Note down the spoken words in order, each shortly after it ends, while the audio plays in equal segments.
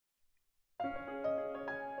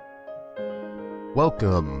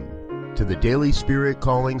Welcome to the Daily Spirit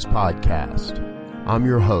Callings podcast. I'm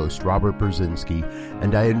your host, Robert Brzezinski,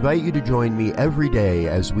 and I invite you to join me every day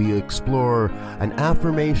as we explore an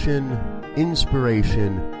affirmation,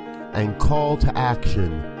 inspiration, and call to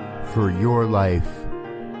action for your life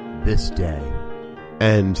this day.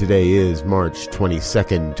 And today is March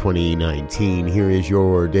 22nd, 2019. Here is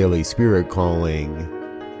your Daily Spirit Calling.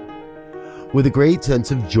 With a great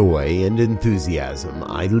sense of joy and enthusiasm,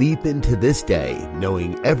 I leap into this day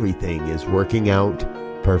knowing everything is working out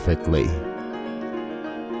perfectly.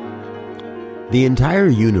 The entire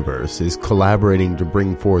universe is collaborating to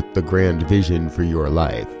bring forth the grand vision for your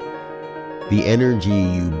life. The energy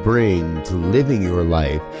you bring to living your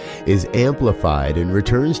life is amplified and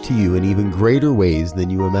returns to you in even greater ways than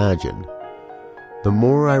you imagine. The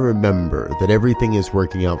more I remember that everything is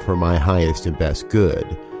working out for my highest and best good,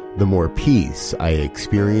 the more peace I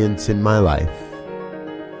experience in my life.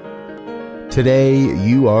 Today,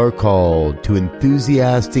 you are called to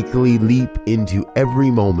enthusiastically leap into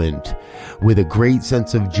every moment with a great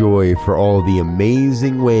sense of joy for all the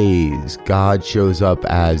amazing ways God shows up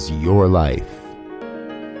as your life.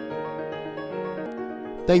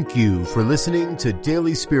 Thank you for listening to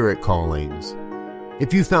Daily Spirit Callings.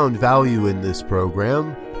 If you found value in this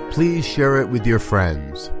program, please share it with your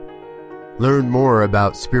friends. Learn more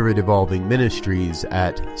about Spirit Evolving Ministries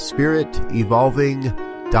at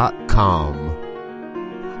spiritevolving.com.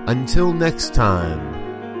 Until next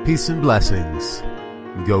time, peace and blessings.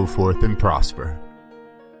 Go forth and prosper.